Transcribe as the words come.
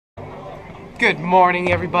Good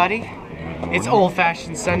morning, everybody. It's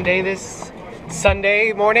old-fashioned Sunday this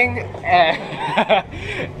Sunday morning, and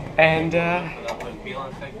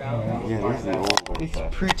it's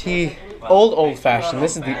pretty old-fashioned.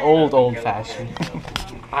 This is the old-fashioned.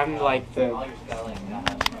 I'm like the,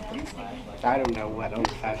 I don't know what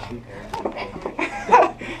old-fashioned.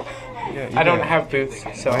 I don't have boots,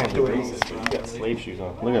 so I have to wear these. You got slave shoes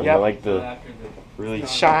on. Look at them, like the really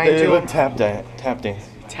shine. They look tap dance. Tap dance.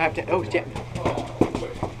 Oh yeah.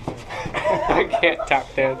 I can't tap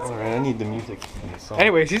dance. Alright, I need the music.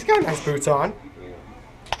 Anyways, he's got nice boots on.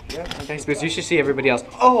 Yeah, nice boots. You should see everybody else.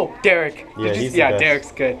 Oh, Derek. Yeah,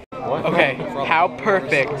 Derek's good. What? Okay, how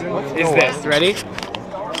perfect is this? Ready?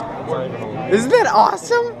 Isn't that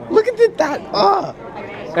awesome? Look at that.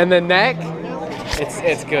 And the neck.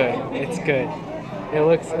 It's good. It's good. It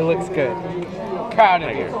looks good. Proud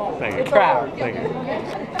of you. Thank you. Proud. Thank you.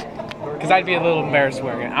 Because I'd be a little embarrassed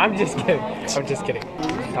wearing it. I'm just kidding. I'm just kidding.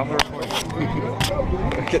 Stop the recording.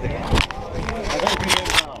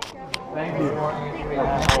 Thank you.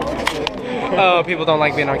 Oh, people don't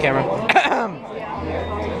like being on camera.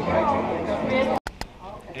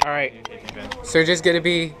 Alright. Sergio's gonna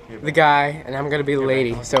be the guy, and I'm gonna be the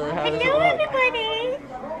lady. So. Hello, everybody.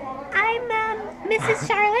 I'm Mrs.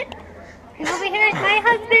 Charlotte. And over here is my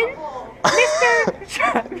husband,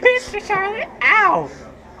 Mr. Charlotte. Ow!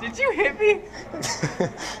 Did you hit me?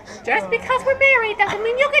 Just because we're married doesn't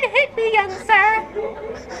mean you can hit me, young sir.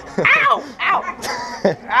 Ow! Ow!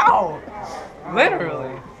 Ow!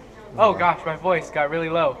 Literally. Oh gosh, my voice got really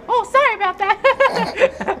low. Oh, sorry about that.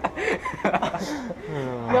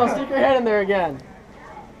 No, stick your head in there again.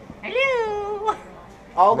 Hello.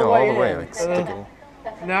 All the way in. Like sticking.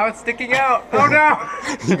 Now it's sticking out. Oh no!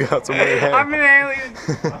 You got some weird hair. I'm an alien.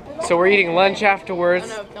 So we're eating lunch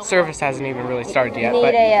afterwards. Service hasn't even really started yet,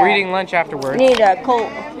 but Need a, we're eating lunch afterwards. Need a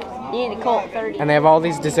Colt 30. And they have all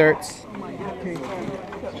these desserts,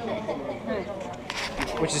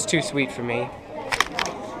 which is too sweet for me.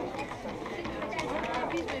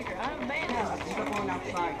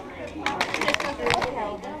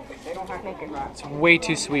 It's way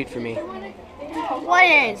too sweet for me. What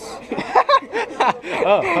is?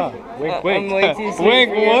 Wink, wink. I'm way too sweet Wink,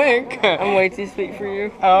 for you. wink. I'm way too sweet for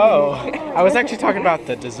you. Oh, I was actually talking about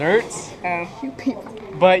the desserts. You people.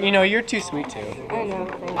 But you know, you're too sweet too. I know.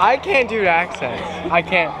 I can't do accents. I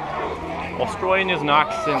can't. Australian is an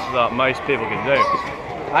accent that most people can do.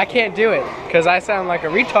 I can't do it because I sound like a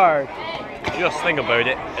retard. Just think about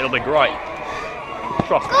it, it'll be great.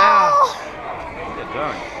 Trust me. Get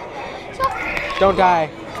done. Don't die.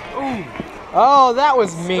 Ooh. Oh, that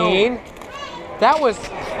was mean. That was.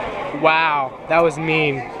 Wow. That was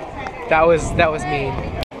mean. That was mean.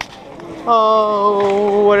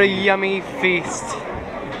 Oh, what a yummy feast.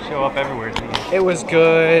 Show up everywhere. It was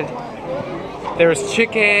good. There was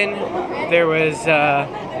chicken. There was.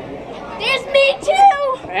 There's me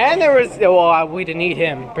too. And there was. Well, we didn't eat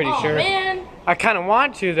him. Pretty sure. Man. I kind of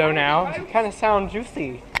want to though now. It kind of sounds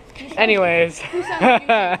juicy. Anyways,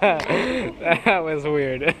 that was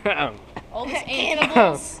weird. All these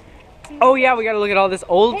animals. Oh yeah, we gotta look at all this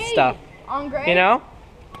old stuff. On Gray. You know?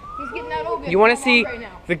 He's getting that old. You want to see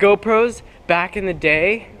the GoPros back in the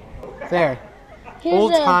day? There.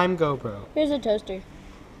 Old time GoPro. Here's a toaster,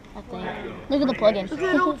 I think. Look at the plug-in. It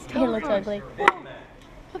looks ugly.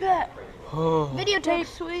 Look at that. Oh. Videotape.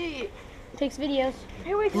 Sweet. Takes videos.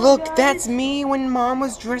 Here we go, Look, guys. that's me when Mom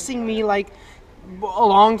was dressing me like a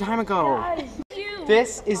long time ago.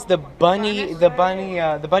 This is the bunny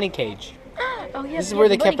cage. Oh, yeah, This is where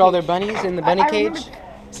they kept all their bunnies in the bunny cage.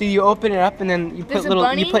 So you open it up and then you put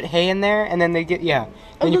you put hay in there and then they get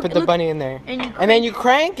Then you put the bunny in there. And then you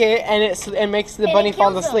crank it and it makes the bunny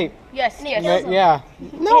fall asleep. Yes. Yeah.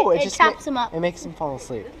 No, it just chops them up. It makes them fall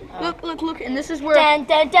asleep. Look, and this is where. Dun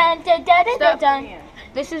dun dun dun dun dun dun.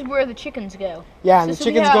 This is where the chickens go. Yeah, and the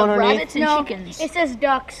chicken's going underneath. Rabbits and chickens. It says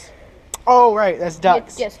ducks. Oh, right, that's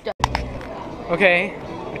ducks. Yes, ducks. Okay,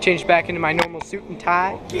 I changed back into my normal suit and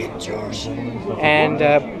tie. And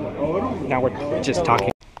now we're just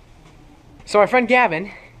talking. So my friend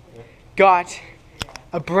Gavin got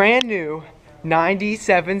a brand new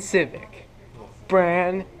 97 Civic.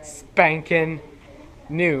 Brand spanking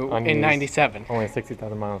new in 97. Only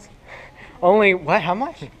 60,000 miles. Only, what, how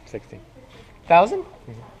much? 60,000?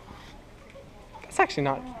 Mm-hmm. That's actually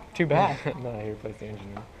not too bad. No, he replaced the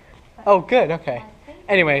engine. Oh, good, okay.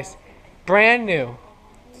 Anyways, brand new,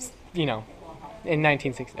 you know, in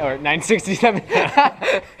 1967.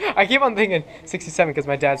 I keep on thinking 67 because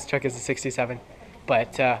my dad's truck is a 67,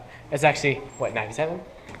 but it's actually, what, 97?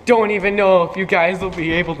 Don't even know if you guys will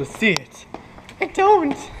be able to see it. I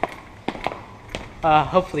don't.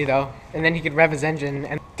 Hopefully though, and then he could rev his engine.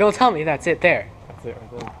 And don't tell me that's it there. That's it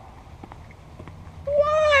right there.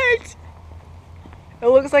 What? It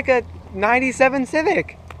looks like a '97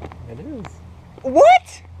 Civic. It is.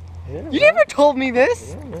 What? Yeah, You never told me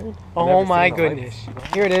this. Yeah, man. Oh Never my seen the goodness.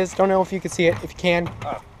 lights. Here it is. Don't know if you can see it. If you can,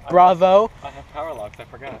 bravo. I have power locks. I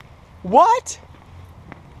forgot. What?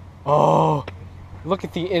 Oh, look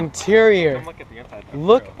at the interior. Come look at the inside.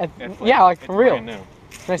 Look at, yeah, like for real. Brand new.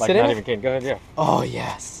 Can I Like sit in not it? even kidding. Go ahead, yeah. Oh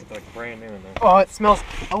yes. It's like brand new in there. Oh, it smells.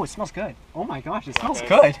 Oh, it smells good. Oh my gosh, it smells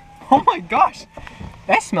good. Oh my gosh,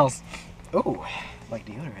 that smells. Oh, like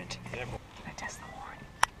deodorant. Yeah. Can I test the horn?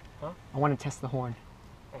 Huh? I want to test the horn.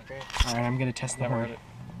 Okay. All right, I'm gonna test the Never horn. heard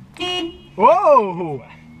it. Whoa!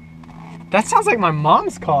 That sounds like my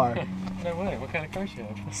mom's car. No way. What kind of car you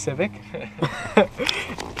have? Civic.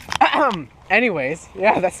 Anyways,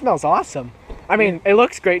 yeah, that smells awesome. I mean, it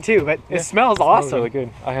looks great too, but it smells awesome. Smells really good.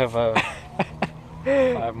 I have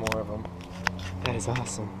 5 more of them. That is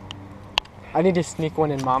awesome. I need to sneak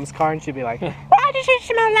one in mom's car and she'd be like, "Why does it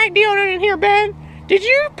smell like deodorant in here, Ben? Did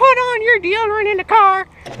you put on your deodorant in the car?"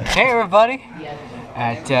 Hey everybody.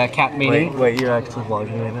 At cat meeting. Wait, you're actually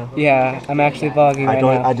vlogging right now? Yeah, I'm actually vlogging right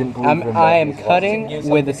now. I didn't believe him. I am cutting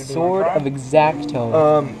with a sword of Exacto.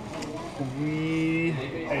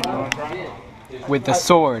 With the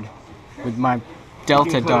sword. With my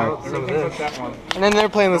Delta dart. And then they're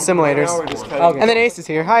playing with simulators. And then Ace is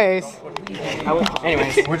here. Hi Ace.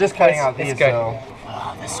 Anyways. We're just cutting out these, so...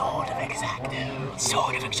 The sword of Exacto.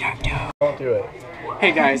 Sword of Exacto. Don't do it.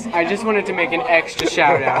 Hey guys, I just wanted to make an extra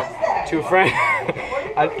shout out to a friend.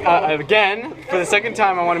 Again, for the second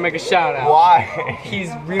time, I want to make a shout out. Why?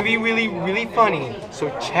 He's really, really, really funny. So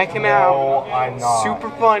check him out. No, I'm not. Super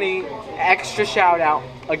funny. Extra shout out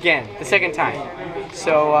again, the second time.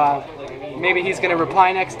 So maybe he's gonna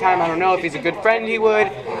reply next time. I don't know if he's a good friend. He would,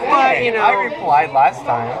 but you know. I replied last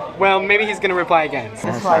time. Well, maybe he's gonna reply again.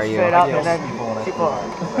 That's why I spit up and then people.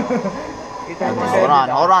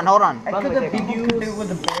 Hold on. I could have viewed it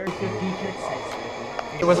with a bear t-shirt.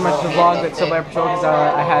 It wasn't much of a vlog that Silver Patrol because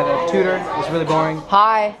I had a tutor. It was really boring.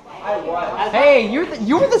 Hi. Hey,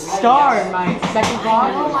 you were the star in my second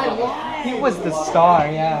vlog. He was the star,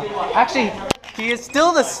 yeah. Actually, he is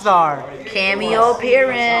still the star. Cameo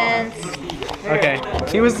appearance. Okay,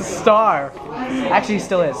 he was the star. Actually, he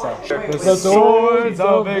still is. So. The swords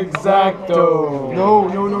of Exacto. No.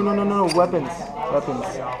 Weapons.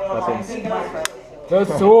 The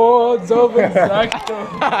swords of Exacto.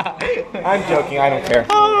 I'm joking, I don't care.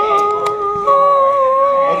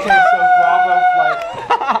 Okay, so Bravo's like.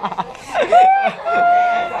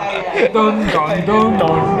 Dun dun dun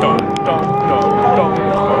dun dun dun dun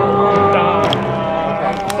dun.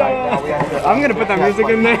 I'm gonna put that music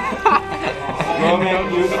in there.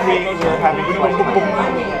 Roman, you three, we're having fun.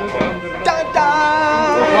 Dun, dun.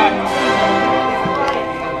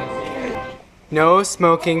 No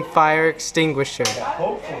smoking fire extinguisher.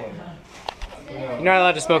 You're not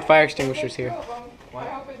allowed to smoke fire extinguishers here.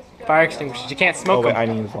 Fire extinguishers. You can't smoke them. I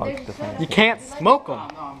need to vlog this one. You can't smoke them.